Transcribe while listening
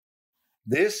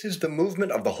This is the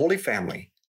movement of the Holy Family.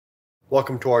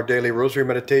 Welcome to our daily Rosary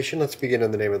Meditation. Let's begin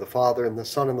in the name of the Father, and the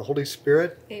Son, and the Holy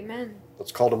Spirit. Amen.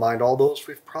 Let's call to mind all those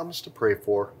we've promised to pray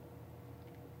for.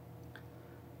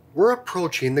 We're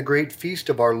approaching the great feast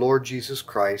of our Lord Jesus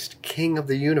Christ, King of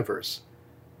the universe.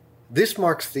 This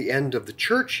marks the end of the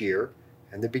church year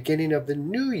and the beginning of the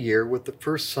new year with the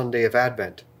first Sunday of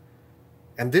Advent.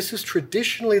 And this is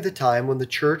traditionally the time when the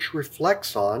church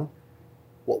reflects on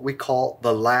what we call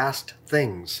the last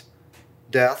things: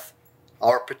 death,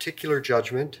 our particular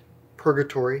judgment,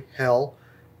 purgatory, hell,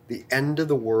 the end of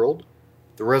the world,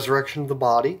 the resurrection of the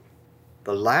body,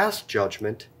 the last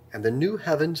judgment, and the new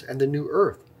heavens and the new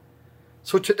earth.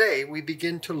 So today we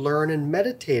begin to learn and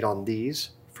meditate on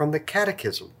these from the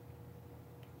Catechism.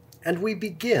 And we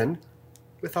begin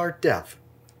with our death.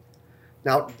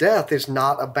 Now, death is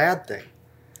not a bad thing.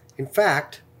 In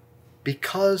fact,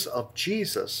 because of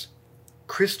Jesus,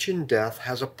 Christian death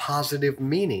has a positive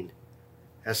meaning.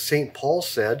 As St. Paul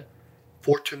said,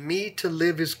 "For to me to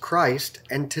live is Christ,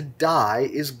 and to die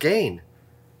is gain."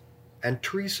 And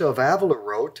Teresa of Avila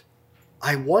wrote,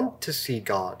 "I want to see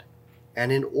God,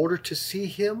 and in order to see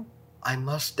him, I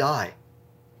must die."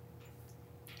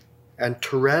 And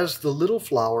Therese the Little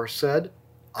Flower said,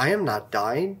 "I am not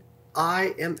dying,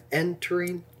 I am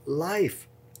entering life."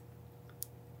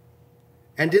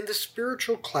 And in the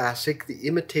spiritual classic, The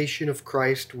Imitation of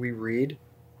Christ, we read,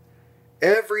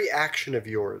 "Every action of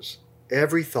yours,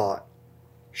 every thought,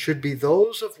 should be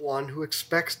those of one who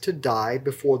expects to die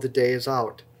before the day is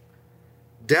out.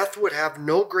 Death would have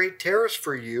no great terrors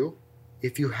for you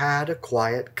if you had a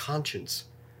quiet conscience.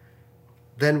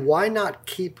 Then why not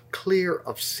keep clear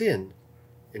of sin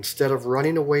instead of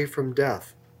running away from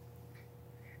death?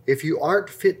 If you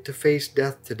aren't fit to face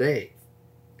death today,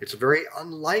 it's very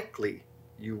unlikely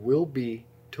you will be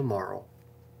tomorrow."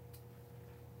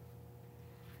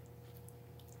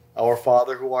 Our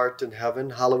Father who art in heaven,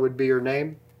 hallowed be your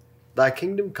name. Thy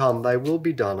kingdom come, thy will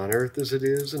be done on earth as it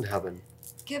is in heaven.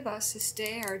 Give us this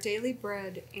day our daily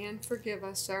bread, and forgive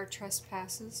us our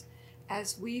trespasses,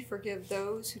 as we forgive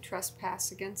those who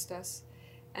trespass against us.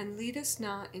 And lead us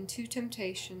not into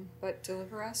temptation, but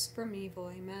deliver us from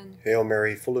evil. Amen. Hail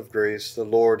Mary, full of grace, the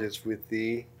Lord is with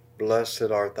thee. Blessed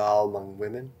art thou among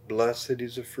women. Blessed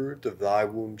is the fruit of thy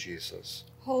womb, Jesus.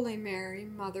 Holy Mary,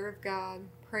 Mother of God,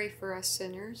 pray for us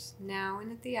sinners, now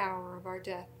and at the hour of our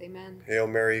death. Amen. Hail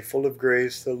Mary, full of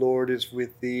grace, the Lord is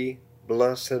with thee.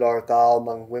 Blessed art thou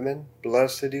among women.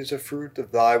 Blessed is the fruit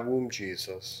of thy womb,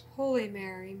 Jesus. Holy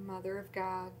Mary, Mother of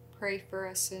God, pray for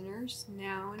us sinners,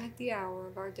 now and at the hour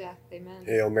of our death. Amen.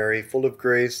 Hail Mary, full of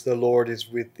grace, the Lord is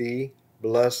with thee.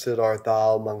 Blessed art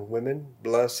thou among women.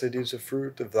 Blessed is the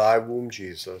fruit of thy womb,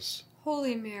 Jesus.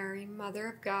 Holy Mary, Mother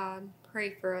of God,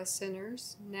 pray for us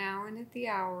sinners, now and at the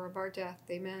hour of our death.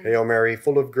 Amen. Hail Mary,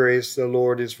 full of grace, the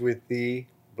Lord is with thee.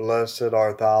 Blessed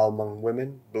art thou among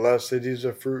women. Blessed is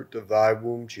the fruit of thy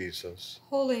womb, Jesus.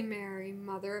 Holy Mary,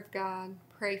 Mother of God,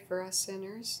 pray for us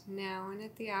sinners, now and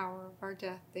at the hour of our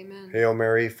death. Amen. Hail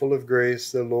Mary, full of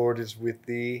grace, the Lord is with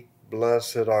thee.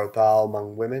 Blessed art thou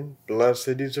among women.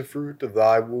 Blessed is the fruit of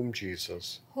thy womb,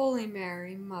 Jesus. Holy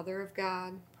Mary, Mother of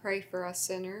God, pray for us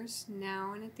sinners,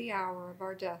 now and at the hour of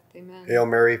our death. Amen. Hail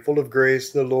Mary, full of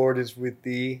grace, the Lord is with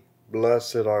thee.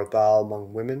 Blessed art thou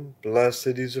among women. Blessed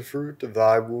is the fruit of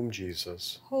thy womb,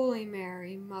 Jesus. Holy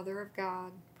Mary, Mother of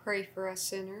God, pray for us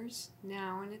sinners,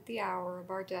 now and at the hour of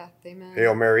our death. Amen.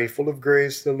 Hail Mary, full of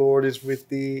grace, the Lord is with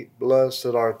thee.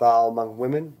 Blessed art thou among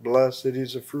women. Blessed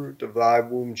is the fruit of thy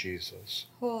womb, Jesus.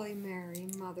 Holy Mary,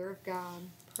 Mother of God,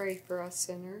 pray for us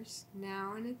sinners,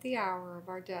 now and at the hour of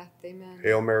our death. Amen.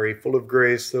 Hail Mary, full of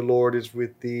grace, the Lord is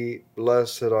with thee.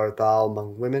 Blessed art thou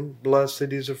among women.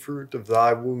 Blessed is the fruit of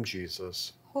thy womb,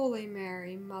 Jesus. Holy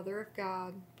Mary, Mother of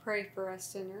God, pray for us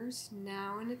sinners,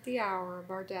 now and at the hour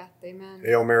of our death. Amen.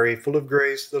 Hail Mary, full of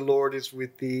grace, the Lord is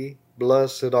with thee.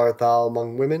 Blessed art thou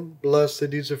among women.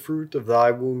 Blessed is the fruit of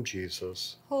thy womb,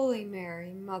 Jesus. Holy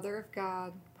Mary, Mother of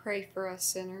God, pray for us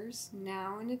sinners,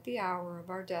 now and at the hour of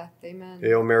our death. Amen.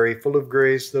 Hail Mary, full of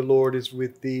grace, the Lord is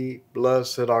with thee.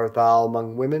 Blessed art thou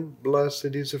among women.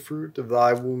 Blessed is the fruit of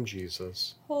thy womb,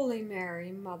 Jesus. Holy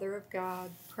Mary, Mother of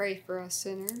God, pray for us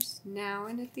sinners, now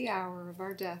and at the hour of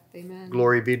our death. Amen.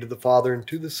 Glory be to the Father, and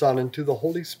to the Son, and to the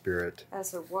Holy Spirit.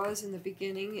 As it was in the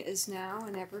beginning, is now,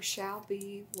 and ever shall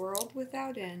be, world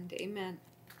without end. Amen.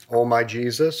 O my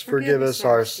Jesus, forgive us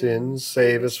our sins,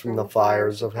 save us from the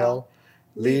fires of hell.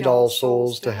 Lead all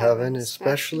souls to heaven,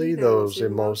 especially those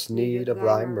in most need of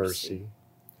thy mercy.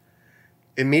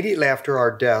 Immediately after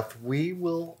our death, we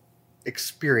will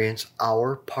experience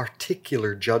our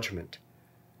particular judgment.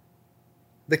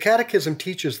 The Catechism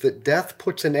teaches that death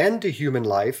puts an end to human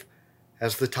life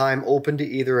as the time open to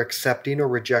either accepting or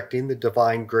rejecting the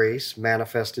divine grace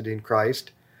manifested in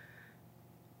Christ.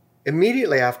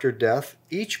 Immediately after death,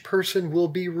 each person will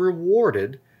be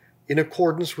rewarded in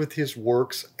accordance with his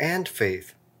works and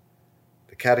faith.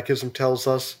 The Catechism tells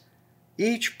us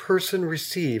each person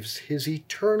receives his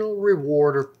eternal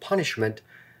reward or punishment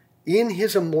in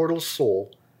his immortal soul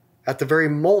at the very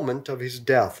moment of his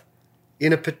death,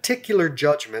 in a particular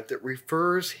judgment that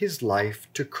refers his life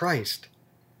to Christ.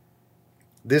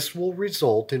 This will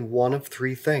result in one of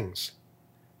three things: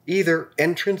 either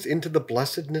entrance into the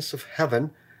blessedness of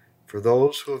heaven for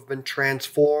those who have been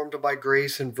transformed by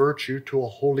grace and virtue to a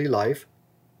holy life,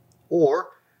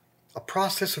 or a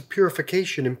process of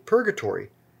purification in purgatory,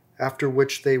 after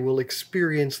which they will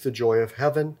experience the joy of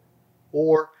heaven,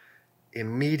 or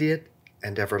immediate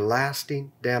and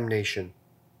everlasting damnation.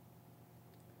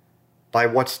 By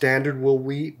what standard will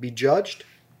we be judged?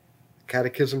 The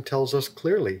Catechism tells us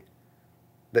clearly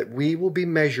that we will be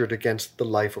measured against the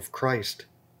life of Christ.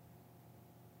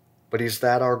 But is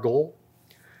that our goal?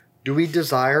 Do we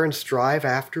desire and strive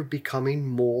after becoming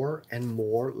more and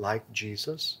more like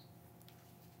Jesus?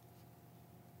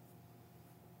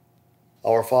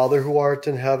 Our Father who art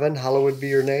in heaven, hallowed be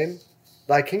your name.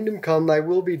 Thy kingdom come, thy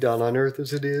will be done on earth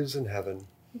as it is in heaven.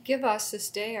 Give us this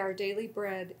day our daily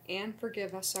bread, and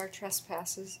forgive us our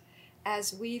trespasses,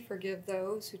 as we forgive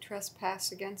those who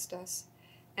trespass against us.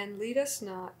 And lead us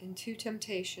not into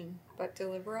temptation, but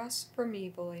deliver us from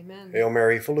evil. Amen. Hail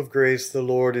Mary, full of grace, the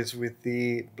Lord is with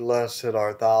thee. Blessed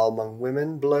art thou among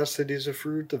women. Blessed is the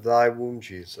fruit of thy womb,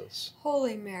 Jesus.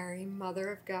 Holy Mary, Mother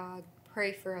of God,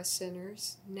 pray for us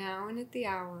sinners, now and at the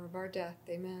hour of our death.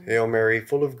 Amen. Hail Mary,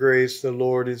 full of grace, the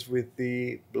Lord is with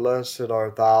thee. Blessed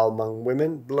art thou among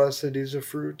women. Blessed is the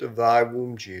fruit of thy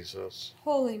womb, Jesus.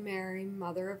 Holy Mary,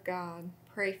 Mother of God,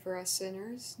 pray for us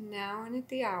sinners, now and at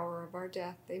the hour of our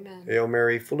death. Amen. Hail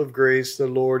Mary, full of grace, the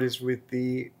Lord is with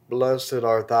thee. Blessed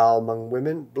art thou among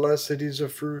women. Blessed is the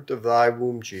fruit of thy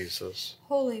womb, Jesus.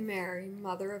 Holy Mary,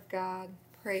 Mother of God,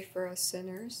 pray for us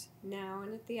sinners, now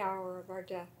and at the hour of our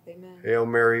death. Amen. Hail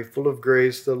Mary, full of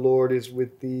grace, the Lord is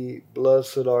with thee.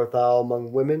 Blessed art thou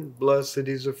among women. Blessed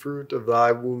is the fruit of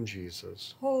thy womb,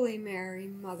 Jesus. Holy Mary,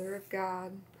 Mother of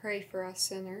God, pray for us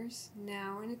sinners,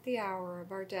 now and at the hour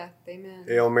of our death. Amen.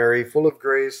 Hail Mary, full of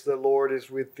grace, the Lord is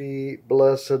with thee.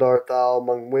 Blessed art thou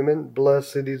among women.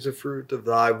 Blessed is the fruit of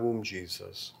thy womb,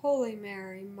 Jesus. Holy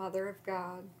Mary, Mother of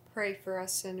God, pray for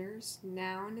us sinners,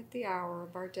 now and at the hour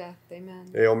of our death.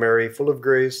 Amen. Hail Mary, full of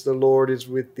grace, the Lord is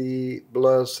with thee.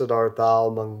 Blessed art thou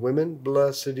among women.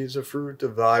 Blessed is the fruit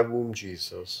of thy womb,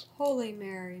 Jesus. Holy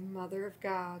Mary, Mother of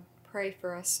God, pray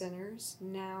for us sinners,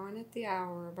 now and at the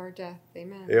hour of our death.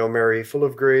 Amen. Hail Mary, full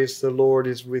of grace, the Lord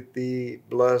is with thee.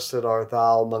 Blessed art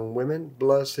thou among women.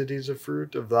 Blessed is the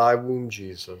fruit of thy womb,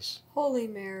 Jesus. Holy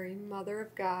Mary, Mother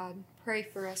of God, pray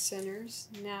for us sinners,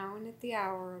 now and at the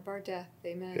hour of our death.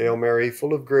 Amen. Hail Mary,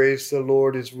 full of grace, the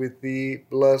Lord is with thee.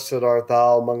 Blessed art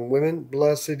thou among women.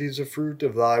 Blessed is the fruit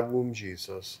of thy womb,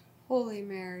 Jesus. Holy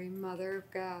Mary, Mother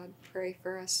of God, pray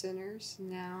for us sinners,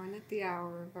 now and at the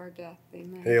hour of our death.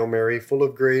 Amen. Hail Mary, full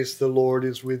of grace, the Lord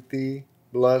is with thee.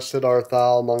 Blessed art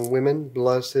thou among women.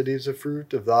 Blessed is the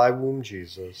fruit of thy womb,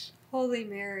 Jesus. Holy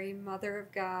Mary, Mother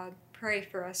of God, pray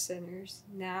for us sinners,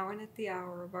 now and at the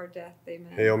hour of our death.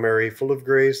 Amen. Hail Mary, full of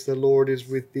grace, the Lord is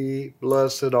with thee.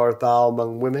 Blessed art thou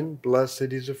among women.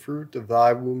 Blessed is the fruit of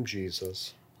thy womb,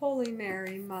 Jesus. Holy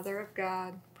Mary, Mother of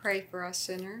God, pray for us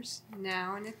sinners,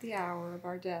 now and at the hour of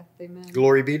our death. Amen.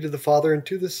 Glory be to the Father, and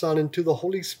to the Son, and to the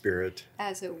Holy Spirit.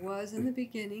 As it was in the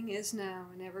beginning, is now,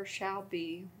 and ever shall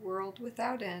be, world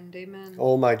without end. Amen.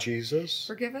 O my Jesus,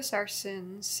 Forgive us our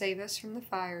sins, save us from the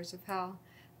fires of hell.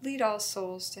 Lead all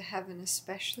souls to heaven,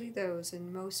 especially those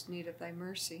in most need of thy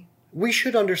mercy. we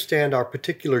should understand our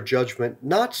particular judgment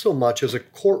not so much as a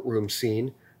courtroom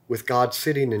scene with God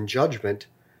sitting in judgment,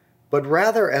 but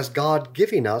rather as God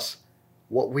giving us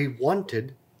what we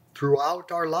wanted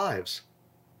throughout our lives.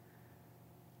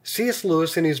 C.S.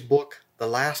 Lewis, in his book, The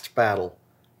Last Battle,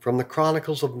 from the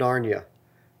Chronicles of Narnia,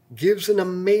 gives an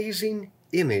amazing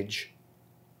image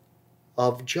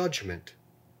of judgment.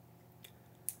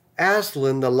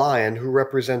 Aslan, the lion who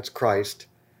represents Christ,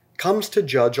 comes to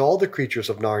judge all the creatures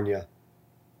of Narnia.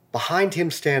 Behind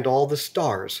him stand all the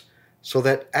stars, so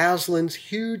that Aslan's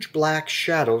huge black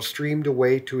shadow streamed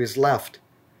away to his left.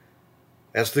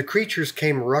 As the creatures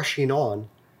came rushing on,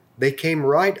 they came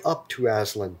right up to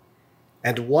Aslan,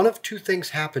 and one of two things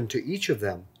happened to each of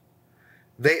them.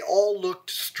 They all looked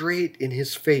straight in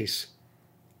his face,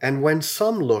 and when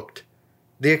some looked,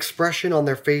 the expression on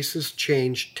their faces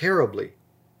changed terribly,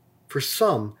 For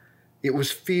some, it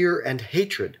was fear and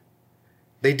hatred.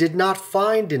 They did not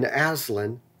find in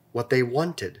Aslan what they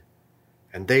wanted,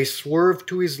 and they swerved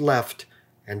to his left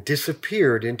and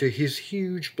disappeared into his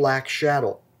huge black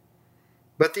shadow.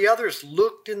 But the others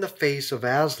looked in the face of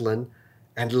Aslan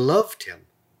and loved him.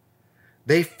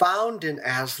 They found in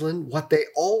Aslan what they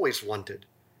always wanted,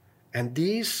 and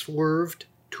these swerved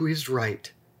to his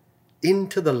right,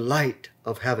 into the light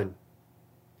of heaven.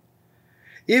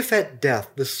 If at death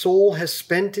the soul has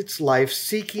spent its life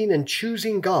seeking and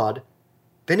choosing God,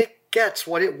 then it gets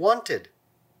what it wanted,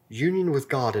 union with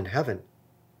God in heaven.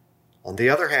 On the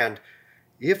other hand,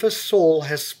 if a soul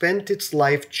has spent its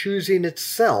life choosing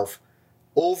itself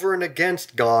over and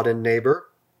against God and neighbor,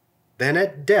 then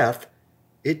at death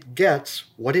it gets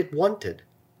what it wanted,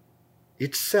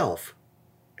 itself,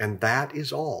 and that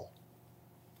is all.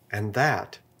 And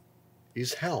that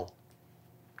is hell.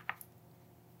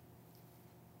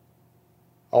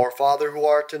 Our Father who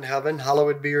art in heaven,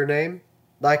 hallowed be your name.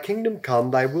 Thy kingdom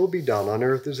come, thy will be done on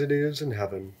earth as it is in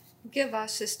heaven. Give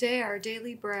us this day our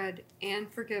daily bread,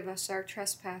 and forgive us our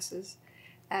trespasses,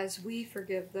 as we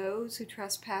forgive those who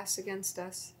trespass against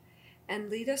us. And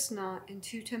lead us not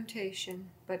into temptation,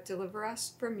 but deliver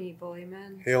us from evil.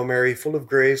 Amen. Hail Mary, full of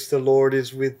grace, the Lord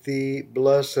is with thee.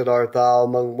 Blessed art thou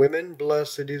among women,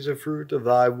 blessed is the fruit of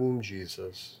thy womb,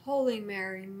 Jesus. Holy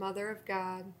Mary, Mother of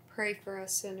God, pray for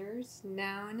us sinners,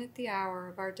 now and at the hour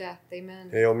of our death. Amen.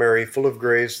 Hail Mary, full of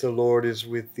grace, the Lord is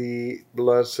with thee.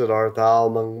 Blessed art thou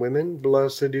among women,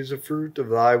 blessed is the fruit of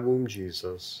thy womb,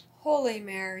 Jesus. Holy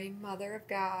Mary, Mother of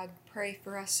God, pray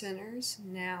for us sinners,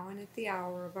 now and at the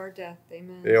hour of our death.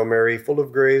 Amen. Hail Mary, full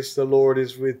of grace, the Lord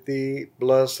is with thee.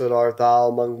 Blessed art thou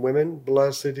among women,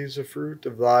 blessed is the fruit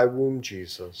of thy womb,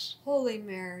 Jesus. Holy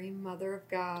Mary, Mother of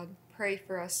God, pray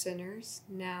for us sinners,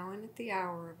 now and at the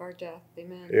hour of our death.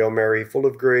 Amen. Hail Mary, full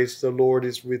of grace, the Lord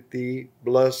is with thee.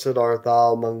 Blessed art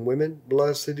thou among women,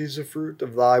 blessed is the fruit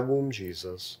of thy womb,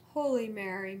 Jesus. Holy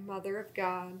Mary, Mother of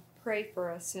God, pray for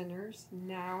us sinners,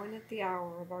 now and at the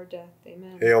hour of our death.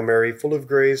 Amen. Hail Mary, full of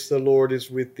grace, the Lord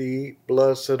is with thee.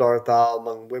 Blessed art thou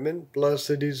among women,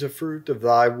 blessed is the fruit of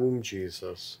thy womb,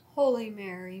 Jesus. Holy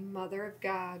Mary, Mother of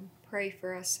God, pray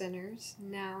for us sinners,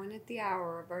 now and at the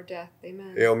hour of our death.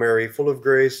 Amen. Hail Mary, full of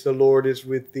grace, the Lord is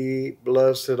with thee.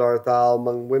 Blessed art thou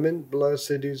among women,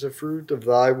 blessed is the fruit of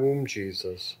thy womb,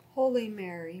 Jesus. Holy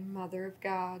Mary, Mother of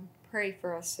God, pray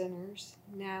for us sinners,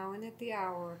 now and at the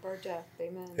hour of our death.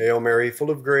 Amen. Hail Mary, full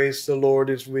of grace, the Lord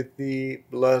is with thee.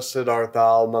 Blessed art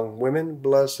thou among women,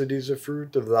 blessed is the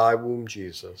fruit of thy womb,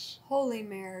 Jesus. Holy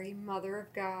Mary, Mother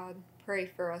of God, pray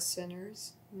for us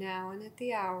sinners, now and at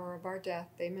the hour of our death.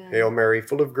 Amen. Hail Mary,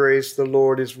 full of grace, the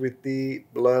Lord is with thee.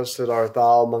 Blessed art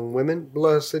thou among women,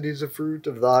 blessed is the fruit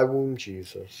of thy womb,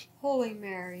 Jesus. Holy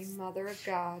Mary, Mother of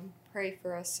God, pray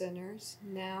for us sinners,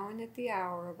 now and at the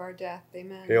hour of our death.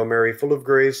 Amen. Hail Mary, full of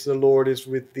grace, the Lord is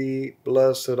with thee.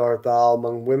 Blessed art thou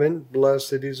among women,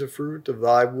 blessed is the fruit of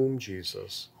thy womb,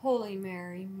 Jesus. Holy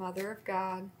Mary, Mother of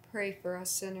God, pray for us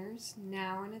sinners,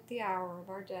 now and at the hour of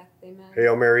our death. Amen.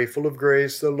 Hail Mary, full of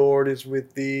grace, the Lord is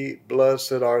with thee.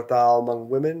 Blessed art thou among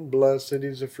women, blessed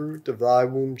is the fruit of thy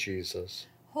womb, Jesus.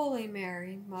 Holy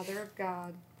Mary, Mother of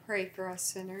God, pray for us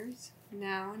sinners,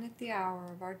 now and at the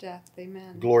hour of our death.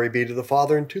 Amen. Glory be to the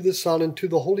Father, and to the Son, and to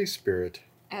the Holy Spirit.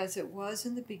 As it was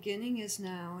in the beginning, is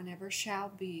now, and ever shall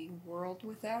be, world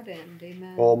without end.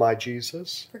 Amen. O my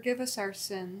Jesus, forgive us our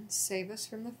sins, save us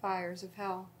from the fires of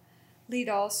hell. Lead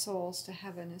all souls to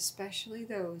heaven, especially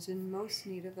those in most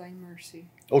need of thy mercy.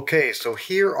 Okay, so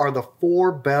here are the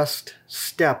 4 best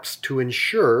steps to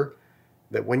ensure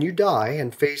that when you die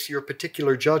and face your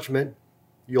particular judgment,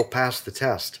 you'll pass the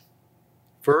test.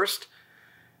 First,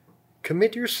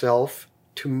 commit yourself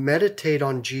to meditate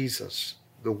on Jesus,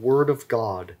 the Word of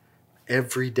God,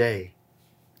 every day.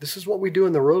 This is what we do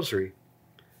in the Rosary.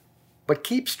 But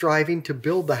keep striving to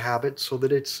build the habit so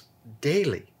that it's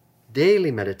daily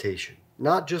meditation.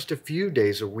 Not just a few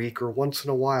days a week or once in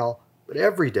a while, but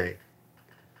every day.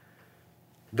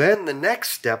 Then the next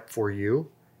step for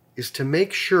you is to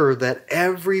make sure that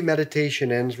every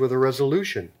meditation ends with a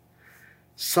resolution.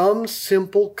 Some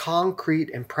simple, concrete,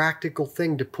 and practical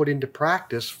thing to put into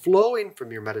practice flowing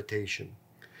from your meditation.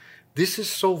 This is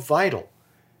so vital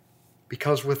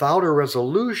because without a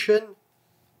resolution,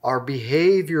 our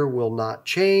behavior will not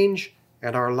change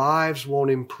and our lives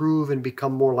won't improve and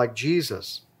become more like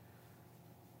Jesus.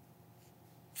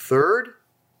 Third,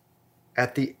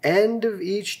 at the end of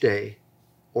each day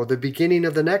or the beginning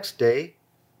of the next day,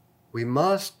 we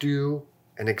must do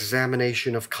an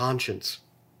examination of conscience.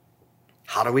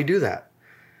 How do we do that?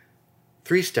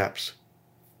 3 steps.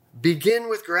 Begin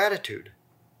with gratitude.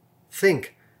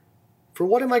 Think, For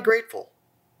what am I grateful?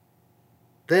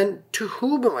 Then to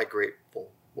whom am I grateful?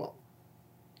 Well,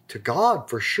 to God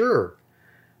for sure.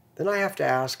 Then I have to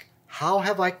ask, how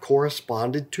have I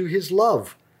corresponded to his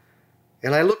love?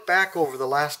 And I look back over the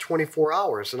last 24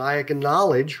 hours and I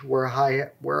acknowledge where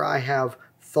I have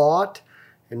thought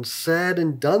and said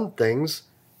and done things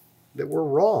that were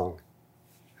wrong.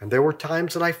 And there were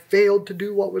times that I failed to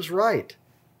do what was right.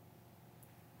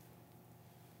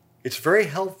 It's very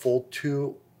helpful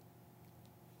to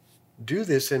do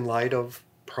this in light of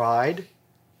pride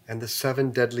and the 7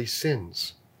 deadly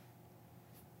sins.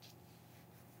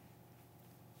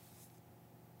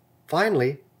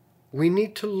 Finally, we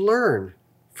need to learn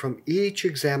from each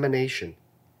examination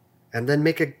and then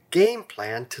make a game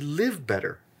plan to live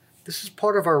better. This is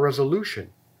part of our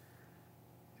resolution.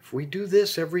 If we do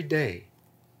this every day,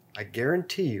 I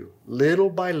guarantee you, little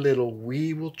by little,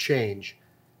 we will change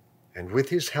and with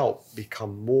his help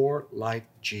become more like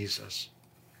Jesus.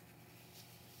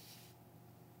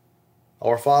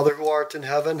 Our Father who art in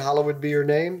heaven, hallowed be your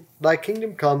name. Thy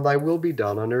kingdom come, thy will be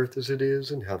done on earth as it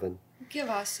is in heaven. Give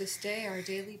us this day our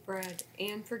daily bread,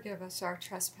 and forgive us our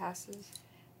trespasses,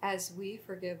 as we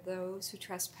forgive those who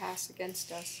trespass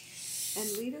against us. And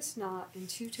lead us not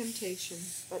into temptation,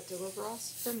 but deliver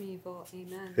us from evil.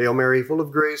 Amen. Hail Mary, full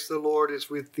of grace, the Lord is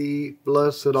with thee.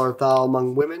 Blessed art thou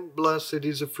among women. Blessed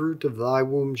is the fruit of thy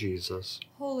womb, Jesus.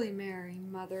 Holy Mary,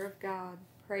 Mother of God,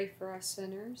 pray for us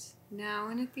sinners, now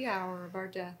and at the hour of our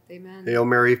death. Amen. Hail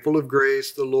Mary, full of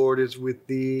grace, the Lord is with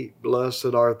thee.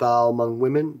 Blessed art thou among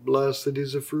women. Blessed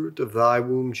is the fruit of thy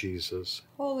womb, Jesus.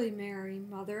 Holy Mary,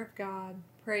 Mother of God,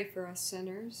 pray for us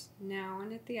sinners, now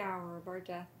and at the hour of our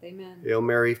death. Amen. Hail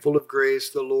Mary, full of grace,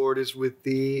 the Lord is with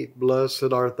thee.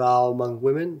 Blessed art thou among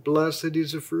women. Blessed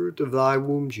is the fruit of thy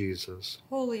womb, Jesus.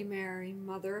 Holy Mary,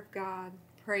 Mother of God,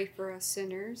 pray for us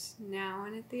sinners, now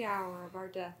and at the hour of our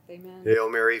death. Amen. Hail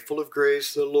Mary, full of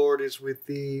grace, the Lord is with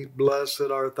thee.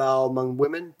 Blessed art thou among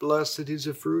women. Blessed is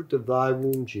the fruit of thy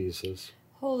womb, Jesus.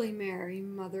 Holy Mary,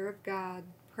 Mother of God,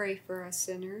 pray for us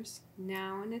sinners,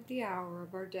 now and at the hour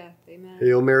of our death. Amen.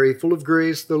 Hail Mary, full of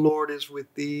grace, the Lord is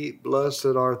with thee. Blessed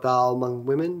art thou among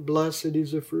women. Blessed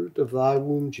is the fruit of thy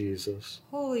womb, Jesus.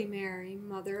 Holy Mary,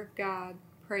 Mother of God,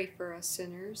 pray for us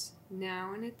sinners,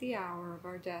 now and at the hour of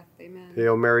our death. Amen.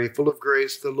 Hail Mary, full of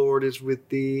grace, the Lord is with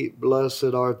thee.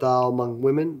 Blessed art thou among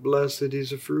women. Blessed is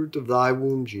the fruit of thy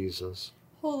womb, Jesus.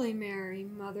 Holy Mary,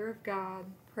 Mother of God,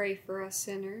 pray for us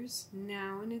sinners,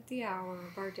 now and at the hour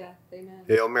of our death. Amen.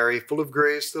 Hail Mary, full of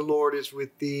grace, the Lord is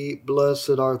with thee.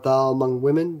 Blessed art thou among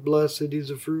women. Blessed is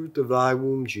the fruit of thy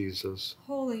womb, Jesus.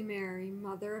 Holy Mary,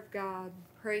 Mother of God,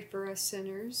 pray for us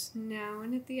sinners, now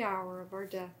and at the hour of our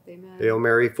death. Amen. Hail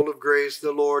Mary, full of grace,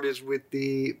 the Lord is with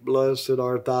thee. Blessed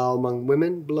art thou among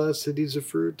women. Blessed is the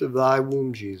fruit of thy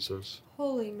womb, Jesus.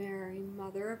 Holy Mary,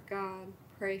 Mother of God,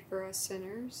 pray for us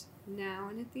sinners, now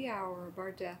and at the hour of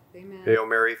our death. Amen. Hail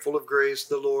Mary, full of grace,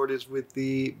 the Lord is with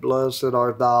thee. Blessed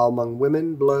art thou among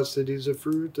women. Blessed is the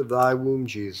fruit of thy womb,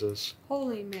 Jesus.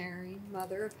 Holy Mary,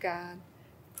 Mother of God,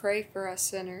 pray for us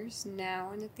sinners, now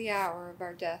and at the hour of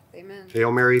our death. Amen.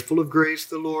 Hail Mary, full of grace,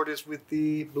 the Lord is with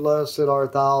thee. Blessed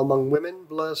art thou among women.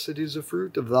 Blessed is the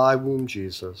fruit of thy womb,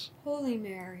 Jesus. Holy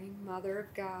Mary, Mother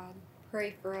of God,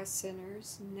 pray for us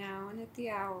sinners, now and at the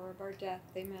hour of our death.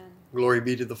 Amen. Glory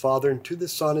be to the Father, and to the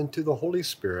Son, and to the Holy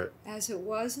Spirit. As it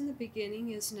was in the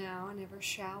beginning, is now, and ever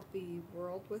shall be,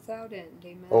 world without end.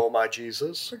 Amen. O my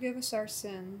Jesus, forgive us our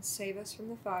sins, save us from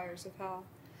the fires of hell.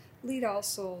 Lead all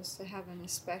souls to heaven,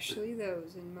 especially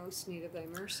those in most need of thy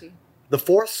mercy. the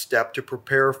fourth step to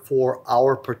prepare for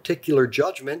our particular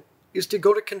judgment is to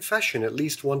go to confession at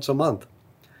least once a month.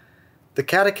 The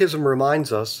Catechism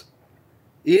reminds us,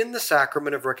 in the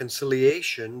sacrament of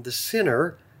reconciliation, the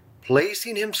sinner,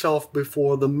 placing himself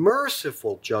before the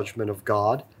merciful judgment of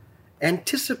God,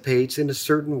 anticipates in a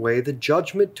certain way the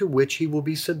judgment to which he will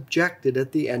be subjected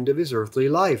at the end of his earthly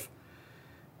life.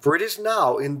 For it is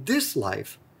now, in this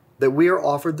life, that we are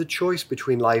offered the choice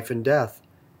between life and death,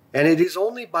 and it is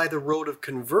only by the road of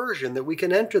conversion that we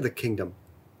can enter the kingdom,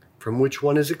 from which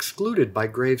one is excluded by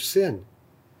grave sin.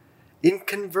 In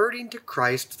converting to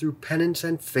Christ through penance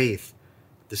and faith,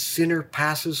 the sinner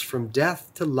passes from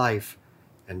death to life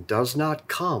and does not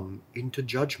come into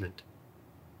judgment.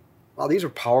 Wow, these are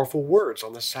powerful words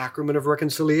on the sacrament of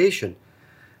reconciliation.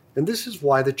 And this is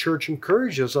why the Church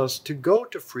encourages us to go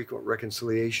to frequent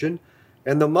reconciliation,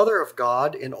 and the Mother of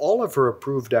God, in all of her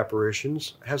approved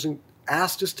apparitions, has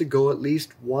asked us to go at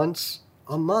least once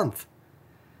a month.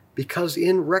 Because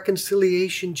in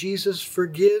reconciliation, Jesus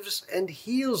forgives and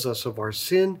heals us of our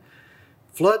sin,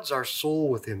 floods our soul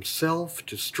with himself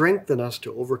to strengthen us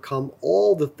to overcome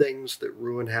all the things that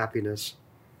ruin happiness.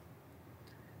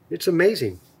 It's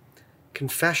amazing.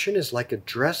 Confession is like a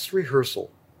dress rehearsal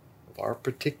of our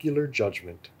particular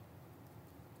judgment.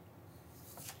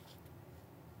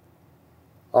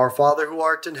 Our Father who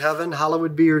art in heaven,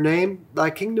 hallowed be your name. Thy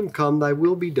kingdom come, thy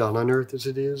will be done on earth as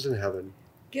it is in heaven.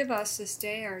 Give us this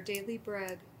day our daily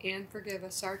bread, and forgive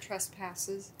us our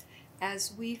trespasses,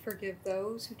 as we forgive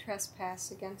those who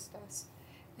trespass against us.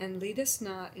 And lead us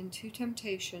not into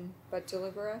temptation, but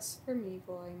deliver us from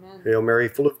evil. Amen. Hail Mary,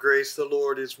 full of grace, the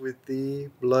Lord is with thee.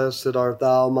 Blessed art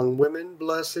thou among women,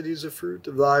 blessed is the fruit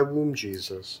of thy womb,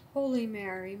 Jesus. Holy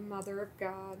Mary, Mother of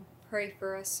God, pray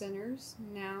for us sinners,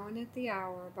 now and at the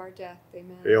hour of our death.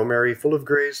 Amen. Hail Mary, full of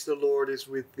grace, the Lord is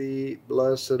with thee.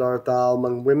 Blessed art thou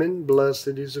among women,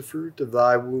 blessed is the fruit of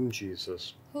thy womb,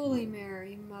 Jesus. Holy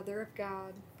Mary, Mother of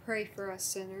God, pray for us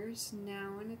sinners,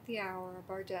 now and at the hour of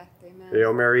our death. Amen.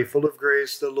 Hail Mary, full of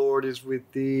grace, the Lord is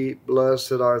with thee.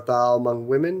 Blessed art thou among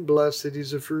women, blessed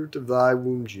is the fruit of thy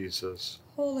womb, Jesus.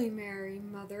 Holy Mary,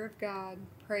 Mother of God,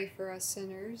 pray for us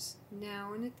sinners,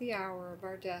 now and at the hour of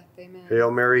our death. Amen.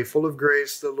 Hail Mary, full of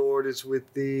grace, the Lord is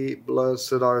with thee.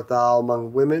 Blessed art thou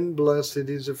among women, blessed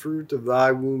is the fruit of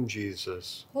thy womb,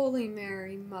 Jesus. Holy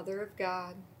Mary, Mother of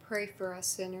God, pray for us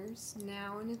sinners,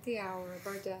 now and at the hour of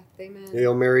our death. Amen.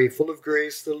 Hail Mary, full of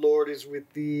grace, the Lord is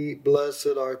with thee.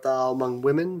 Blessed art thou among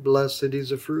women, blessed is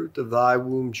the fruit of thy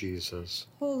womb, Jesus.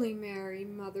 Holy Mary,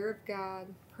 Mother of God,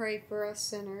 pray for us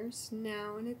sinners,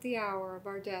 now and at the hour of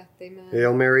our death. Amen.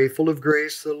 Hail Mary, full of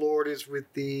grace, the Lord is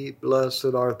with thee.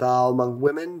 Blessed art thou among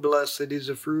women, blessed is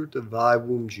the fruit of thy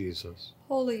womb, Jesus.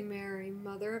 Holy Mary,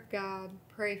 Mother of God,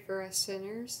 pray for us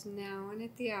sinners, now and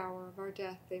at the hour of our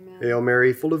death. Amen. Hail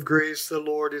Mary, full of grace, the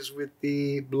Lord is with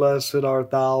thee. Blessed art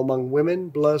thou among women,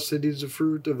 blessed is the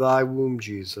fruit of thy womb,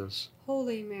 Jesus.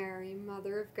 Holy Mary,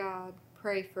 Mother of God,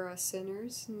 pray for us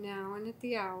sinners, now and at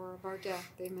the hour of our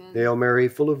death. Amen. Hail Mary,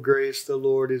 full of grace, the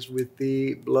Lord is with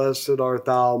thee. Blessed art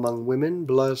thou among women,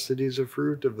 blessed is the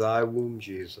fruit of thy womb,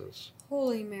 Jesus.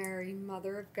 Holy Mary,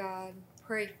 Mother of God,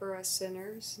 pray for us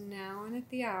sinners, now and at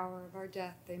the hour of our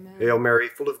death. Amen. Hail Mary,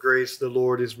 full of grace, the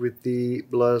Lord is with thee.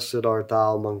 Blessed art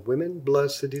thou among women,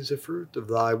 blessed is the fruit of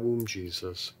thy womb,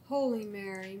 Jesus. Holy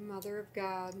Mary, Mother of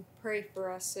God, pray for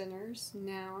us sinners,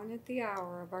 now and at the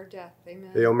hour of our death.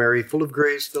 Amen. Hail Mary, full of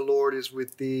grace, the Lord is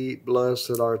with thee.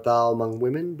 Blessed art thou among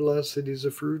women, blessed is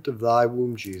the fruit of thy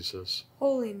womb, Jesus.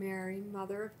 Holy Mary,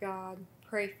 Mother of God,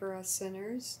 pray for us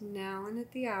sinners, now and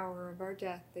at the hour of our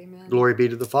death. Amen. Glory be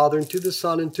to the Father, and to the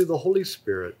Son, and to the Holy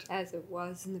Spirit. As it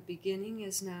was in the beginning,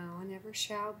 is now, and ever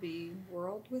shall be,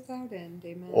 world without end.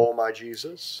 Amen. O my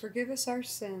Jesus, forgive us our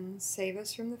sins, save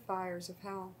us from the fires of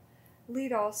hell.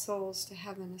 Lead all souls to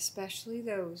heaven, especially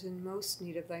those in most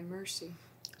need of thy mercy.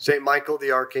 Saint Michael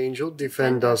the Archangel,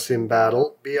 defend us in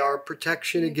battle. Be our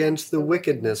protection against the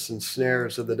wickedness and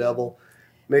snares of the devil.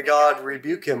 May God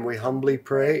rebuke him, we humbly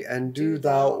pray, and do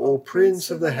thou, O Prince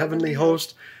of the heavenly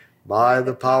host, by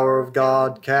the power of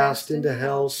God, cast into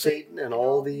hell Satan and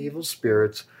all the evil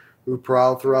spirits who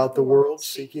prowl throughout the world,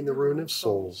 seeking the ruin of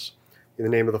souls. In the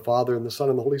name of the Father, and the Son,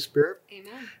 and the Holy Spirit.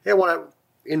 Amen. Hey, I want to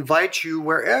invite you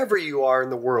wherever you are in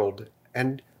the world,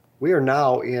 and we are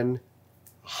now in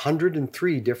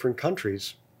 103 different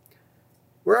countries.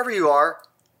 Wherever you are,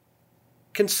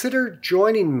 consider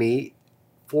joining me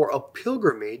for a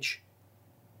pilgrimage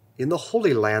in the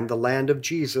Holy Land, the land of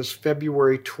Jesus,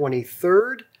 February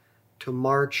 23rd to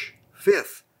March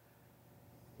 5th.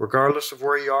 Regardless of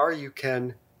where you are, you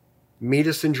can meet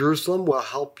us in Jerusalem. We'll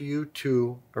help you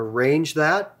to arrange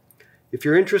that. If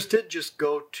you're interested, just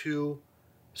go to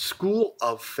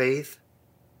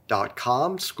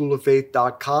schooloffaith.com,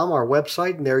 schooloffaith.com, our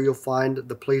website, and there you'll find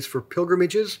the place for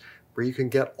pilgrimages where you can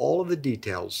get all of the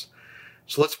details.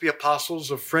 So let's be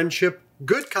apostles of friendship,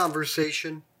 good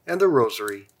conversation, and the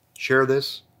rosary. Share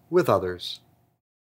this with others.